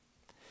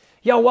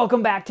Yo,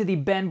 welcome back to the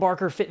Ben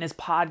Barker Fitness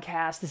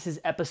Podcast. This is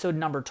episode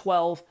number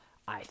 12,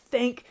 I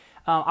think.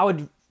 I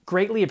would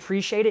greatly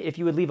appreciate it if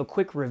you would leave a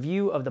quick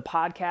review of the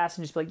podcast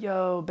and just be like,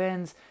 yo,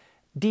 Ben's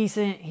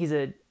decent. He's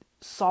a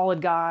solid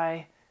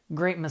guy,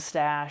 great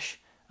mustache.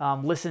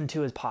 Listen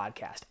to his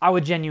podcast. I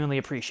would genuinely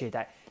appreciate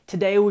that.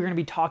 Today, we're going to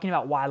be talking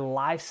about why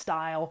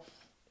lifestyle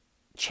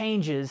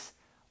changes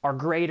are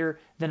greater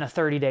than a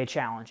 30-day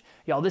challenge.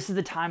 Y'all, this is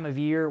the time of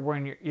year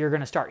when you're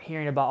going to start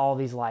hearing about all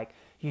these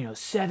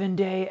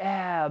 7-day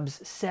abs,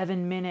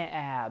 7-minute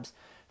abs,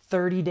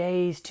 30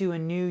 days to a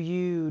new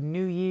you,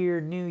 new year,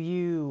 new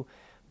you,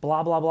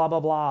 blah, blah, blah, blah,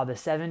 blah, the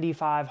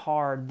 75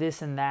 hard,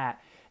 this and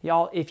that.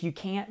 Y'all, if you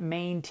can't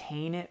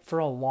maintain it for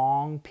a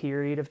long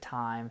period of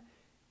time,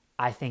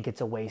 I think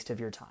it's a waste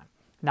of your time.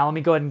 Now, let me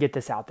go ahead and get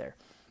this out there.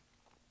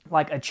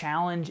 A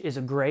challenge is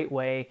a great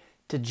way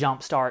to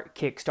jumpstart,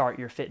 kickstart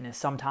your fitness.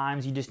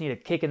 Sometimes you just need a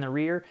kick in the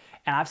rear.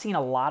 And I've seen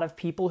a lot of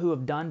people who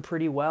have done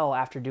pretty well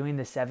after doing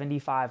the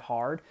 75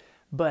 hard,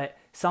 but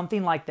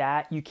something like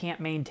that you can't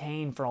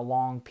maintain for a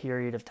long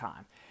period of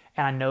time.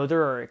 And I know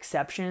there are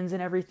exceptions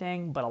and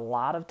everything, but a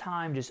lot of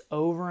time, just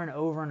over and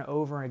over and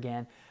over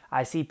again,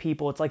 I see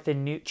people, it's like the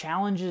new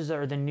challenges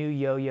are the new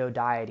yo-yo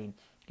dieting.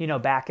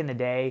 Back in the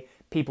day,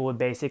 people would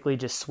basically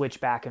just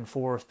switch back and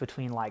forth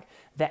between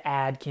the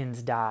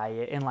Atkins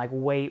diet and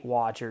Weight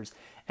Watchers.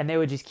 And they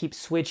would just keep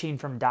switching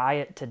from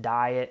diet to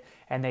diet,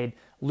 and they'd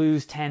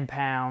lose 10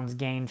 pounds,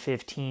 gain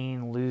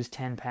 15, lose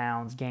 10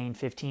 pounds, gain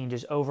 15,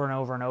 just over and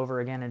over and over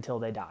again until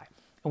they die.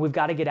 And we've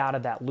got to get out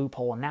of that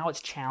loophole. And now it's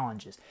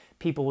challenges.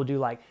 People will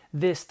do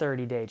this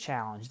 30-day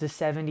challenge, the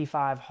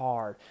 75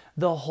 hard,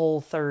 the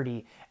whole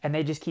 30. And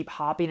they just keep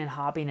hopping and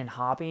hopping and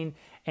hopping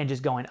and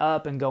just going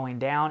up and going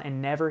down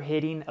and never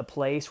hitting a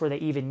place where they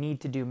even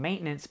need to do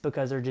maintenance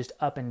because they're just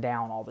up and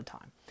down all the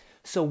time.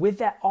 So with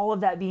that, all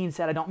of that being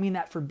said, I don't mean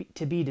that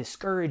to be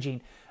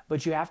discouraging,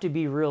 but you have to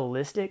be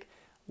realistic.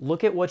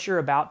 Look at what you're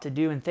about to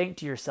do and think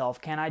to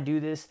yourself, can I do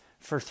this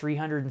for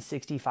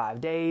 365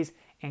 days?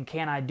 And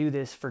can I do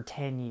this for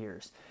 10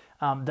 years?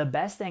 The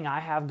best thing I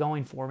have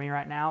going for me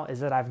right now is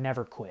that I've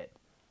never quit.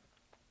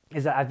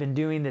 Is that I've been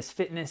doing this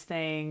fitness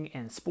thing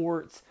in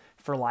sports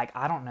for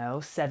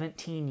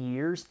 17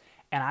 years.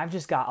 And I've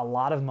just got a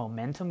lot of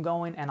momentum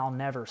going and I'll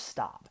never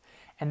stop.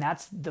 And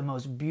that's the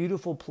most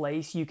beautiful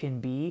place you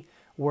can be,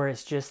 where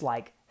it's just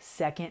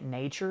second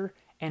nature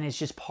and it's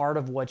just part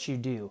of what you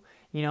do.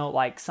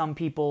 Some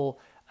people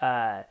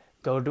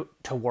go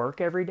to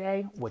work every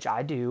day, which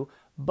I do,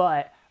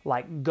 but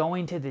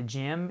going to the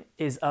gym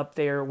is up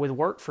there with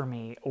work for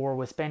me, or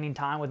with spending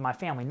time with my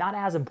family. Not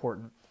as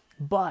important,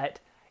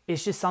 but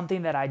it's just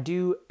something that I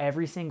do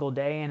every single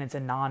day and it's a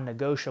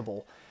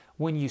non-negotiable.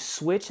 When you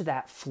switch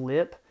that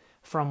flip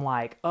from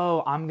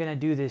oh, I'm going to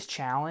do this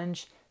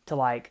challenge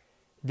to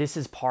this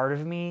is part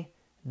of me,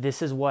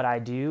 this is what I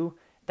do,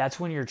 that's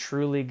when you're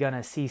truly going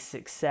to see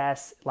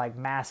success,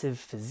 massive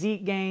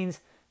physique gains,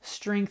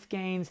 strength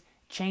gains,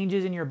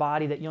 changes in your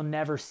body that you'll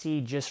never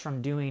see just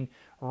from doing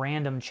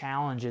random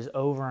challenges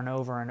over and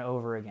over and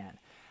over again.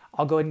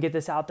 I'll go ahead and get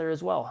this out there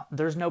as well.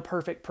 There's no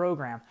perfect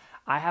program.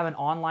 I have an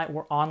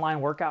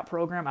online workout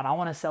program and I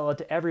want to sell it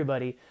to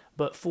everybody,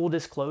 but full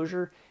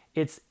disclosure,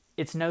 it's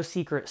no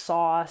secret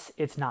sauce.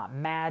 It's not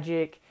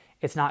magic.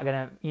 It's not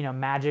going to,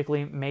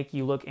 magically make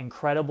you look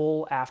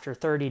incredible after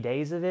 30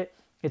 days of it.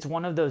 It's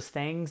one of those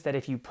things that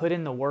if you put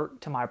in the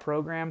work to my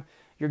program,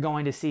 you're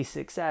going to see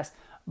success.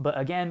 But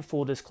again,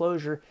 full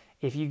disclosure,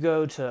 if you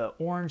go to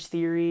Orange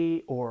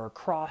Theory or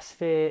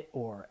CrossFit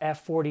or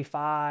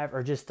F45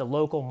 or just the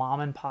local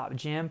mom and pop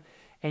gym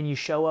and you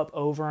show up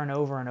over and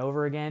over and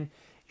over again,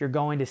 you're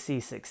going to see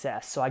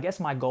success. So I guess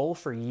my goal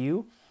for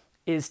you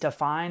is to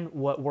find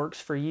what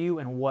works for you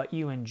and what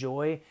you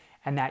enjoy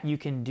and that you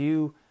can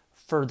do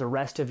for the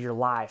rest of your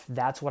life.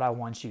 That's what I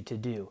want you to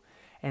do.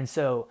 And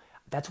so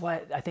that's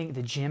why I think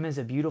the gym is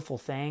a beautiful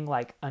thing.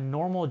 A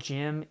normal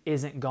gym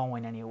isn't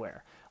going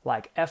anywhere.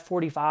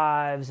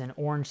 F45s and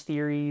Orange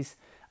Theories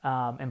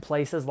and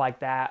places like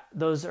that,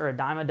 those are a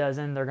dime a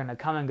dozen. They're going to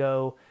come and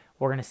go.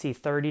 We're going to see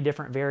 30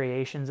 different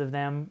variations of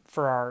them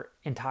for our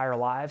entire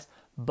lives.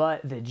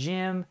 But the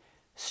gym,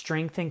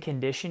 strength and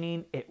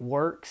conditioning, it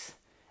works.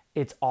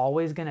 It's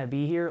always going to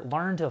be here.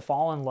 Learn to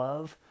fall in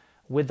love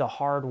with the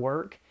hard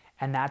work,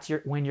 and that's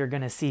when you're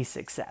going to see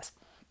success.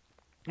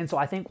 And so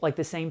I think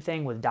the same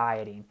thing with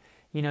dieting.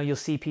 You'll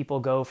see people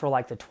go for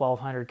the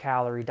 1,200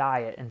 calorie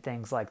diet and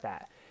things like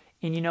that.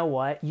 And you know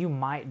what? You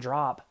might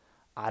drop,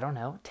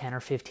 10 or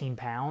 15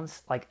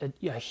 pounds,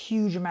 a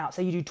huge amount.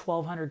 Say you do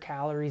 1,200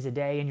 calories a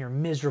day and you're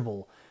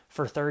miserable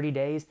for 30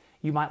 days.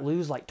 You might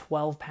lose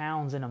 12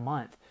 pounds in a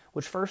month,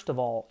 which first of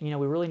all, we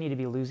really need to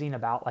be losing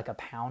about a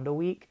pound a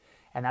week.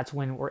 And that's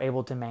when we're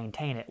able to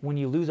maintain it. When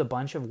you lose a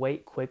bunch of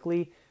weight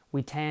quickly,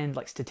 we tend,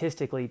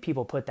 statistically,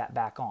 people put that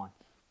back on.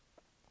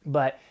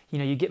 But,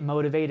 you get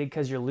motivated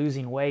because you're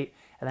losing weight.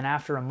 And then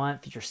after a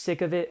month, you're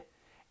sick of it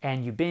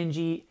and you binge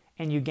eat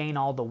and you gain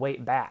all the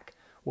weight back.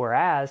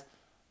 Whereas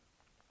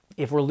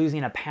if we're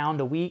losing a pound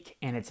a week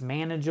and it's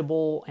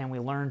manageable and we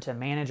learn to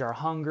manage our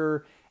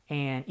hunger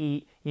and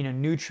eat,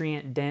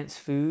 nutrient dense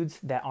foods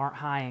that aren't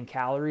high in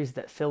calories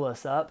that fill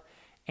us up.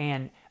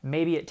 And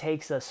maybe it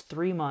takes us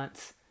 3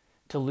 months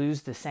to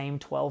lose the same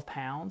 12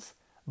 pounds.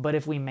 But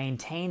if we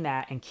maintain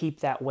that and keep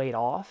that weight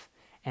off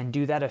and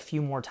do that a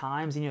few more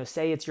times,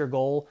 say it's your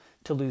goal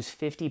to lose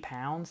 50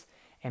 pounds,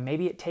 and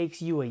maybe it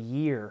takes you a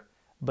year,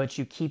 but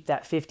you keep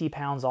that 50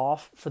 pounds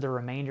off for the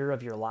remainder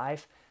of your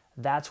life,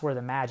 that's where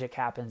the magic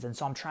happens. And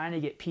so I'm trying to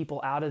get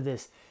people out of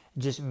this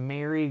just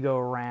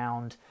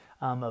merry-go-round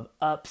of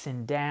ups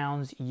and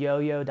downs,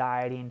 yo-yo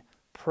dieting,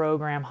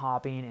 program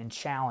hopping, and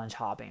challenge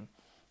hopping.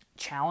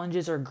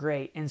 Challenges are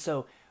great. And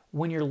so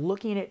when you're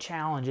looking at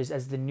challenges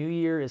as the new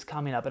year is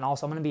coming up, and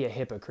also I'm going to be a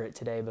hypocrite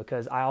today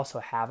because I also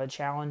have a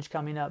challenge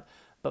coming up,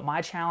 but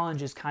my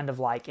challenge is kind of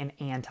like an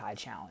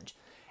anti-challenge.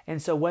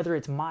 And so whether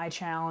it's my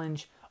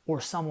challenge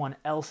or someone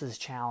else's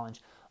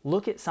challenge,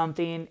 look at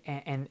something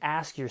and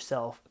ask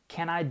yourself,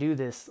 can I do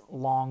this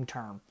long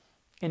term?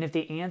 And if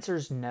the answer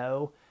is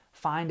no,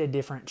 find a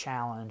different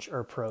challenge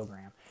or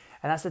program.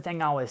 And that's the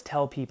thing I always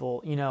tell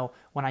people,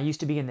 when I used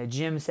to be in the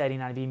gym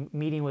setting, I'd be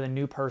meeting with a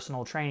new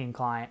personal training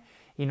client.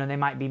 They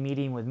might be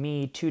meeting with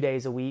me 2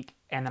 days a week,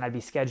 and then I'd be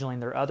scheduling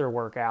their other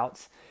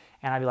workouts.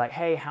 And I'd be like,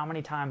 hey, how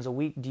many times a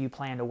week do you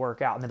plan to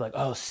work out? And they'd be like,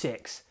 oh,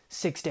 6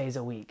 days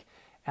a week.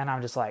 And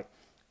I'm just like,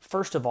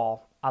 first of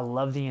all, I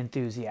love the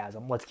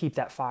enthusiasm. Let's keep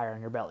that fire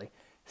in your belly.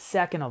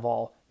 Second of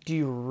all, do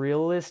you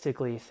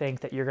realistically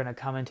think that you're going to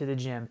come into the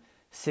gym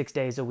 6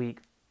 days a week,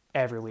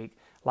 every week?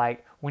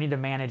 Like, we need to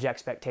manage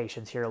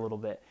expectations here a little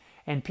bit.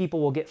 And people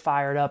will get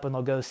fired up and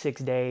they'll go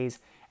 6 days.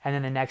 And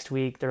then the next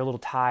week, they're a little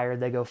tired.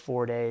 They go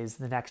 4 days.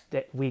 The next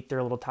week, they're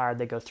a little tired.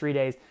 They go 3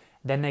 days.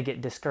 Then they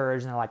get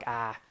discouraged and they're like,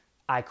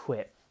 I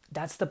quit.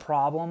 That's the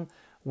problem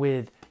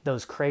with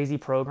those crazy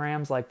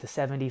programs like the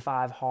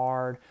 75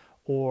 hard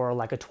or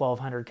like a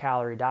 1200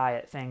 calorie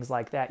diet, things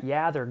like that.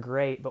 Yeah, they're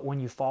great, but when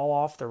you fall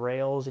off the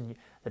rails and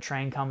the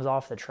train comes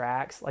off the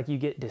tracks, like you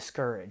get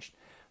discouraged.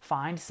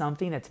 Find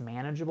something that's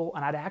manageable,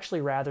 and I'd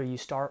actually rather you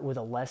start with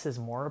a less is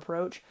more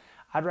approach.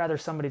 I'd rather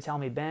somebody tell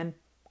me, Ben,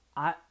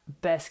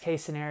 best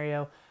case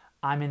scenario,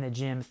 I'm in the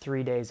gym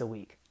 3 days a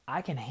week.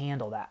 I can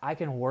handle that. I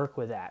can work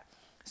with that.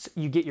 So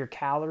you get your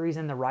calories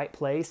in the right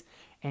place,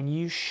 and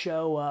you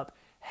show up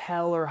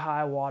hell or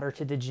high water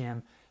to the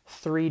gym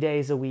 3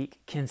 days a week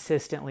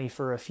consistently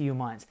for a few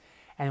months.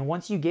 And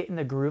once you get in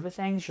the groove of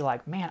things, you're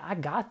like, man, I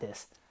got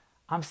this.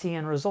 I'm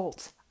seeing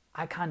results.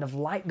 I kind of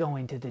like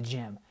going to the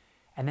gym.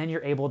 And then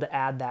you're able to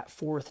add that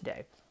 4th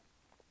day.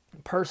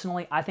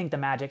 Personally, I think the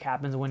magic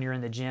happens when you're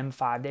in the gym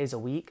 5 days a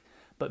week,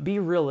 but be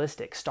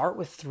realistic. Start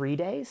with 3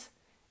 days,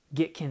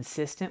 get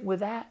consistent with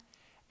that,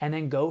 and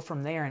then go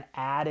from there and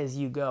add as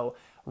you go.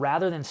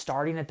 Rather than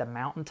starting at the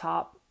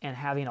mountaintop and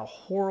having a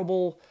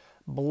horrible,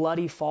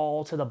 bloody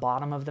fall to the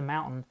bottom of the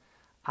mountain,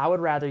 I would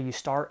rather you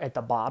start at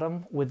the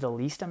bottom with the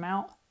least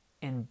amount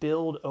and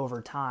build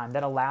over time.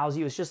 That allows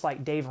you, it's just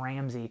like Dave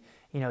Ramsey,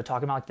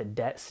 talking about like the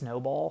debt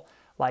snowball.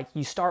 Like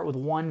you start with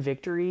one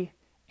victory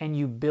and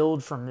you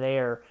build from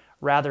there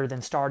rather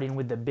than starting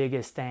with the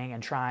biggest thing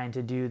and trying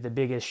to do the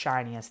biggest,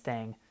 shiniest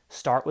thing.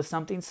 Start with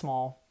something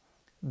small,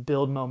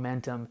 build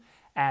momentum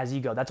as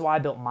you go. That's why I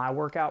built my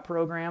workout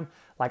program.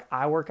 Like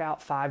I work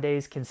out 5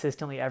 days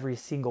consistently every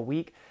single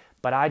week,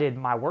 but I did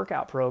my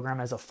workout program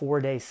as a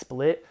 4-day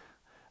split,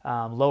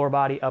 lower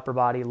body, upper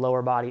body,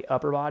 lower body,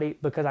 upper body,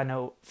 because I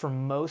know for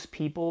most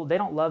people, they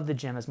don't love the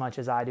gym as much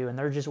as I do, and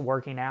they're just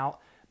working out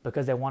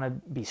because they want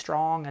to be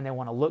strong and they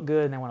want to look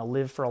good and they want to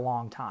live for a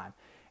long time.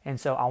 And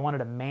so I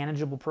wanted a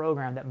manageable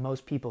program that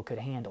most people could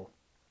handle.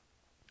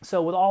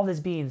 So with all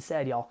this being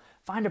said, y'all,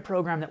 find a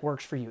program that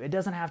works for you. It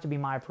doesn't have to be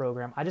my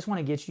program. I just want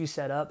to get you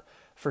set up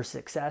for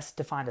success,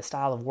 to find a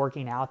style of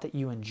working out that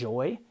you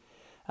enjoy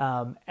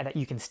and that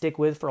you can stick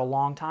with for a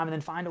long time, and then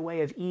find a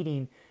way of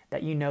eating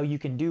that you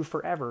can do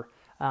forever.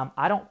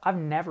 I've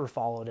never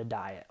followed a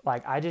diet.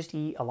 Like I just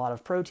eat a lot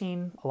of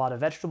protein, a lot of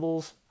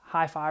vegetables,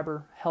 high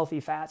fiber, healthy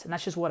fats, and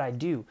that's just what I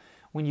do.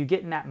 When you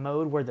get in that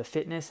mode where the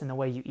fitness and the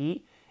way you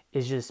eat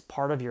is just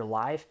part of your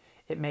life,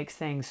 it makes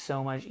things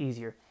so much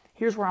easier.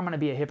 Here's where I'm going to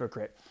be a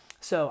hypocrite.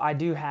 So I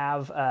do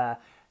have,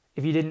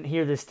 if you didn't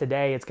hear this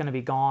today, it's going to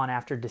be gone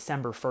after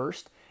December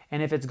 1st.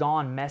 And if it's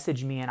gone,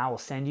 message me and I will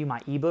send you my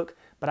ebook.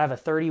 But I have a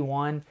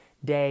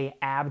 31-day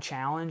ab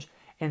challenge.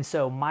 And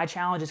so my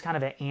challenge is kind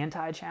of an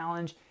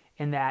anti-challenge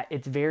in that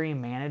it's very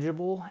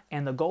manageable.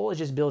 And the goal is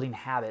just building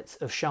habits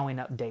of showing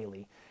up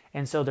daily.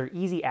 And so they're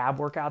easy ab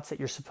workouts that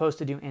you're supposed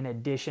to do in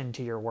addition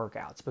to your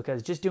workouts,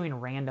 because just doing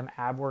random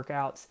ab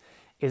workouts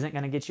isn't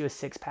going to get you a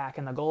 6-pack.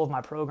 And the goal of my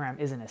program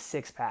isn't a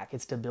 6-pack.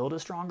 It's to build a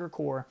stronger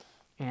core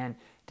and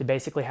to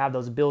basically have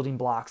those building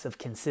blocks of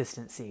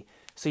consistency.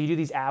 So you do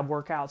these ab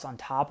workouts on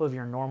top of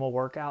your normal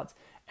workouts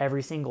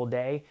every single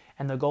day.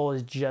 And the goal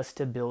is just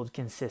to build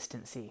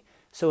consistency.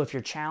 So if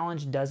your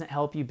challenge doesn't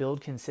help you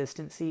build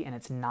consistency and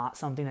it's not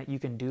something that you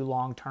can do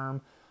long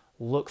term,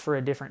 look for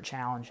a different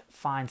challenge.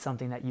 Find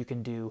something that you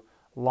can do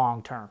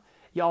long term.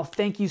 Y'all,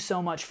 thank you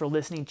so much for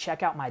listening.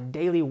 Check out my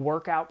daily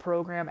workout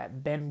program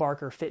at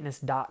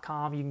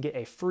benbarkerfitness.com. You can get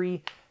a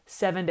free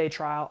 7-day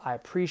trial. I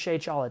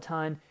appreciate y'all a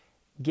ton.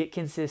 get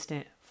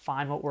consistent,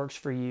 find what works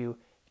for you,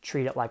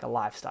 treat it like a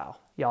lifestyle.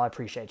 Y'all, I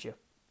appreciate you.